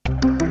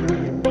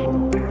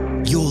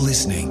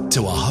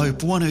to a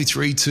Hope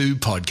 1032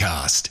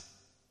 podcast.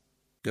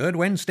 Good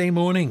Wednesday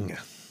morning.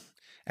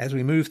 As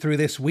we move through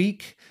this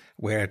week,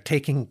 we're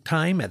taking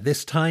time at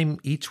this time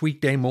each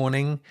weekday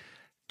morning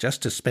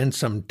just to spend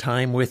some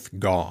time with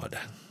God.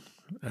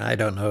 I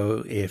don't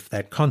know if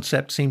that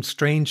concept seems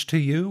strange to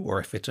you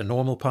or if it's a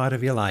normal part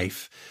of your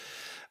life,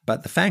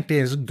 but the fact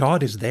is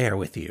God is there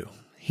with you.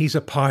 He's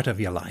a part of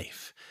your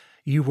life.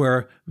 You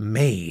were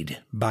made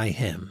by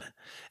Him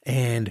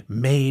and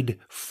made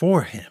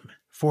for Him,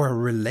 for a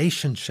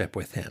relationship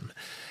with Him.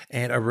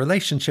 And a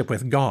relationship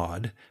with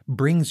God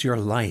brings your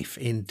life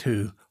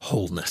into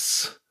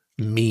wholeness,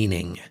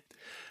 meaning.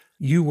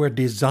 You were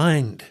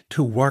designed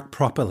to work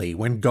properly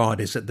when God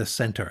is at the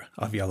center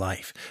of your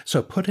life.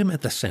 So put Him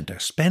at the center.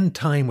 Spend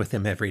time with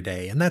Him every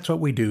day. And that's what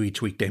we do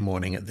each weekday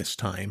morning at this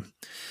time.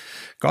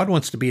 God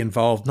wants to be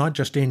involved not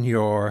just in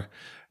your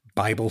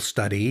Bible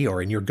study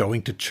or in your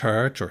going to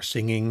church or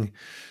singing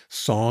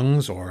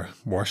songs or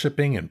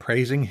worshiping and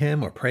praising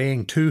Him or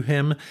praying to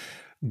Him.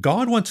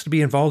 God wants to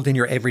be involved in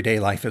your everyday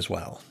life as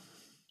well.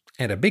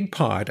 And a big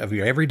part of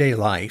your everyday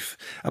life,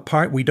 a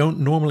part we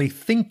don't normally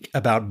think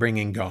about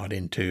bringing God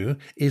into,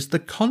 is the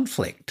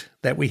conflict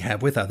that we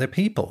have with other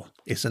people.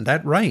 Isn't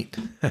that right?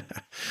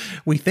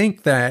 We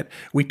think that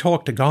we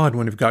talk to God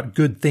when we've got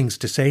good things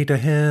to say to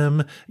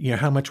Him,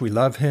 how much we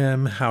love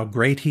Him, how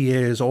great He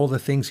is, all the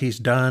things He's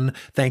done,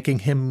 thanking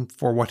Him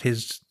for what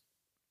His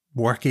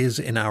work is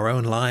in our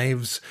own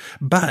lives.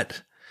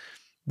 But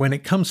when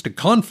it comes to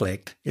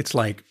conflict, it's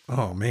like,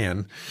 oh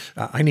man,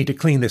 I need to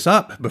clean this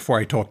up before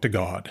I talk to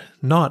God.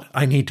 Not,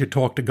 I need to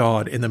talk to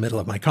God in the middle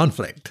of my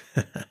conflict.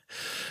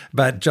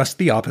 But just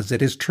the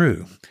opposite is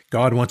true.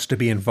 God wants to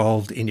be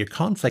involved in your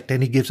conflict,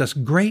 and He gives us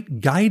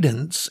great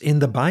guidance in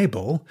the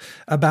Bible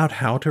about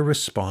how to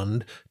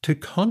respond to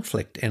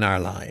conflict in our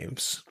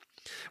lives.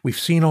 We've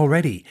seen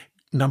already,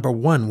 number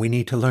one, we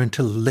need to learn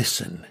to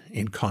listen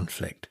in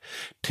conflict,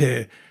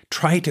 to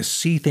try to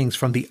see things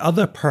from the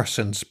other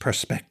person's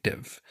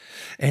perspective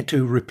and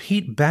to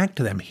repeat back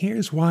to them,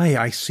 here's why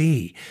I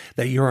see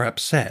that you're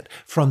upset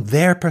from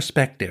their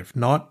perspective,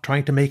 not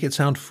trying to make it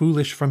sound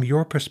foolish from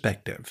your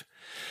perspective.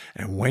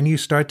 And when you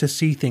start to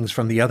see things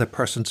from the other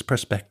person's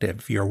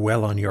perspective, you're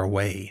well on your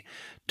way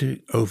to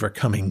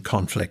overcoming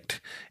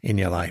conflict in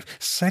your life.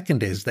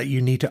 Second is that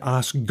you need to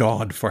ask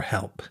God for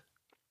help.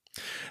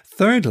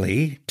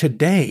 Thirdly,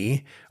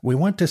 today, we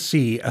want to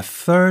see a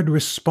third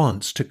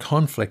response to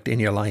conflict in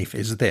your life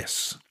is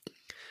this.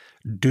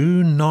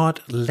 Do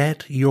not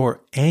let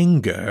your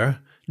anger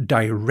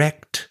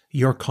direct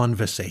your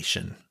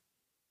conversation.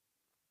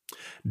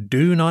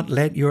 Do not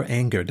let your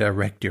anger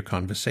direct your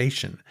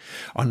conversation.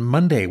 On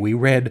Monday, we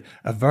read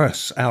a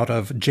verse out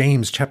of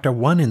James chapter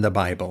 1 in the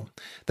Bible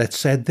that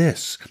said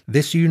this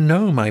you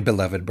know, my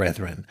beloved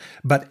brethren,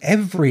 but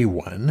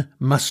everyone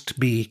must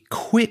be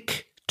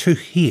quick to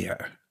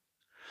hear,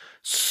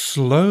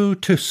 slow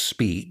to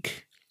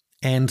speak,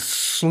 and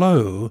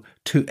slow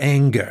to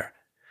anger.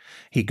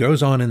 He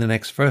goes on in the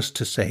next verse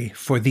to say,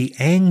 for the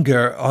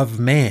anger of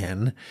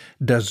man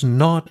does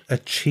not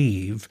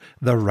achieve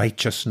the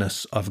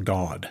righteousness of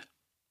God.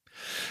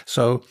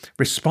 So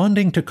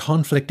responding to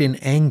conflict in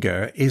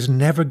anger is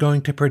never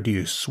going to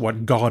produce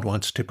what God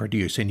wants to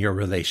produce in your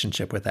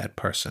relationship with that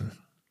person.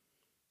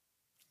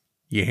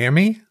 You hear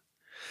me?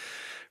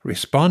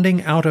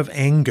 Responding out of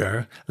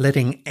anger,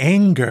 letting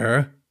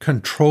anger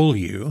control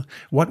you,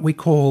 what we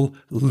call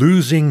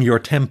losing your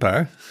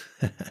temper.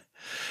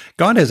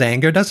 God has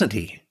anger, doesn't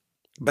He?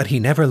 But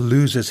He never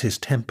loses His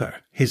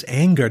temper. His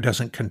anger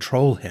doesn't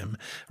control Him.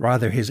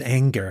 Rather, His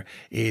anger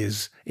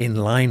is in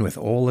line with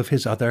all of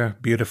His other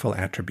beautiful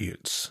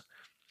attributes.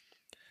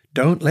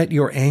 Don't let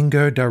your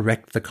anger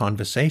direct the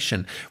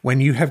conversation. When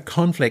you have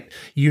conflict,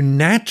 you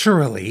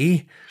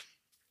naturally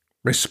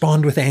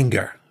respond with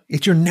anger.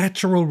 It's your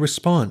natural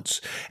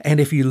response. And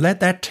if you let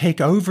that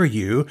take over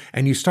you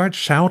and you start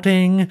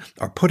shouting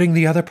or putting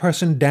the other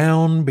person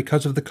down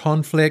because of the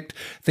conflict,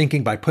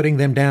 thinking by putting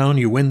them down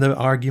you win the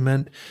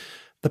argument,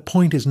 the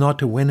point is not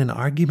to win an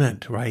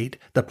argument, right?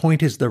 The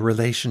point is the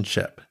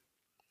relationship.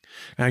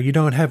 Now, you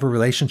don't have a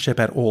relationship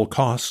at all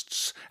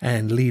costs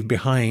and leave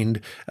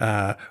behind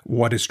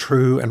what is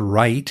true and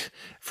right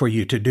for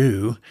you to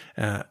do,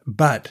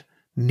 but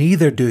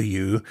neither do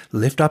you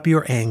lift up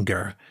your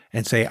anger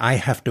and say, I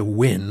have to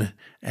win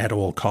at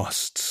all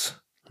costs.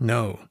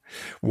 No.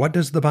 What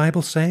does the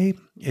Bible say?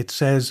 It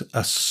says,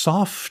 a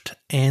soft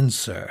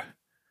answer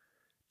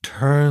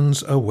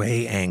turns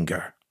away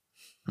anger.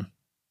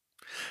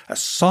 A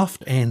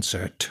soft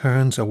answer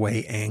turns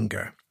away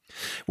anger.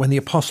 When the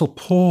Apostle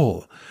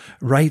Paul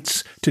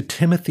writes to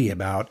Timothy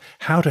about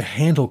how to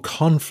handle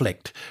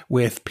conflict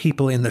with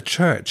people in the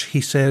church,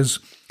 he says,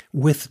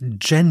 with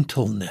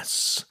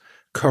gentleness,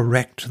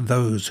 correct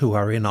those who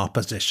are in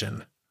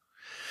opposition.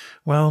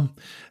 Well,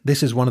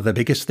 this is one of the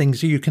biggest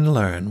things you can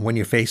learn when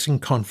you're facing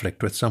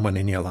conflict with someone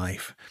in your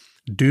life.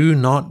 Do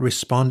not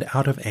respond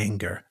out of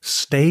anger.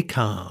 Stay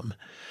calm.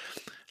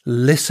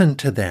 Listen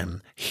to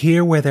them,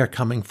 hear where they're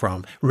coming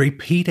from,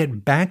 repeat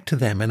it back to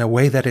them in a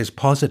way that is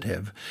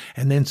positive,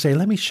 and then say,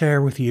 let me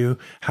share with you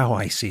how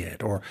I see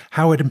it, or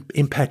how it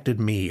impacted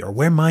me, or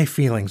where my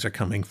feelings are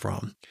coming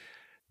from.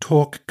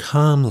 Talk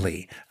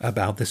calmly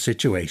about the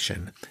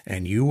situation,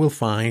 and you will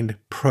find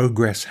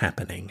progress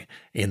happening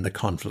in the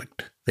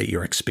conflict that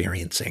you're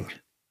experiencing.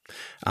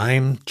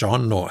 I'm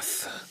John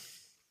North.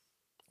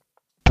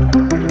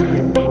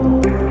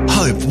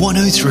 Hope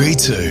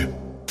 1032.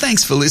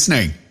 Thanks for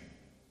listening.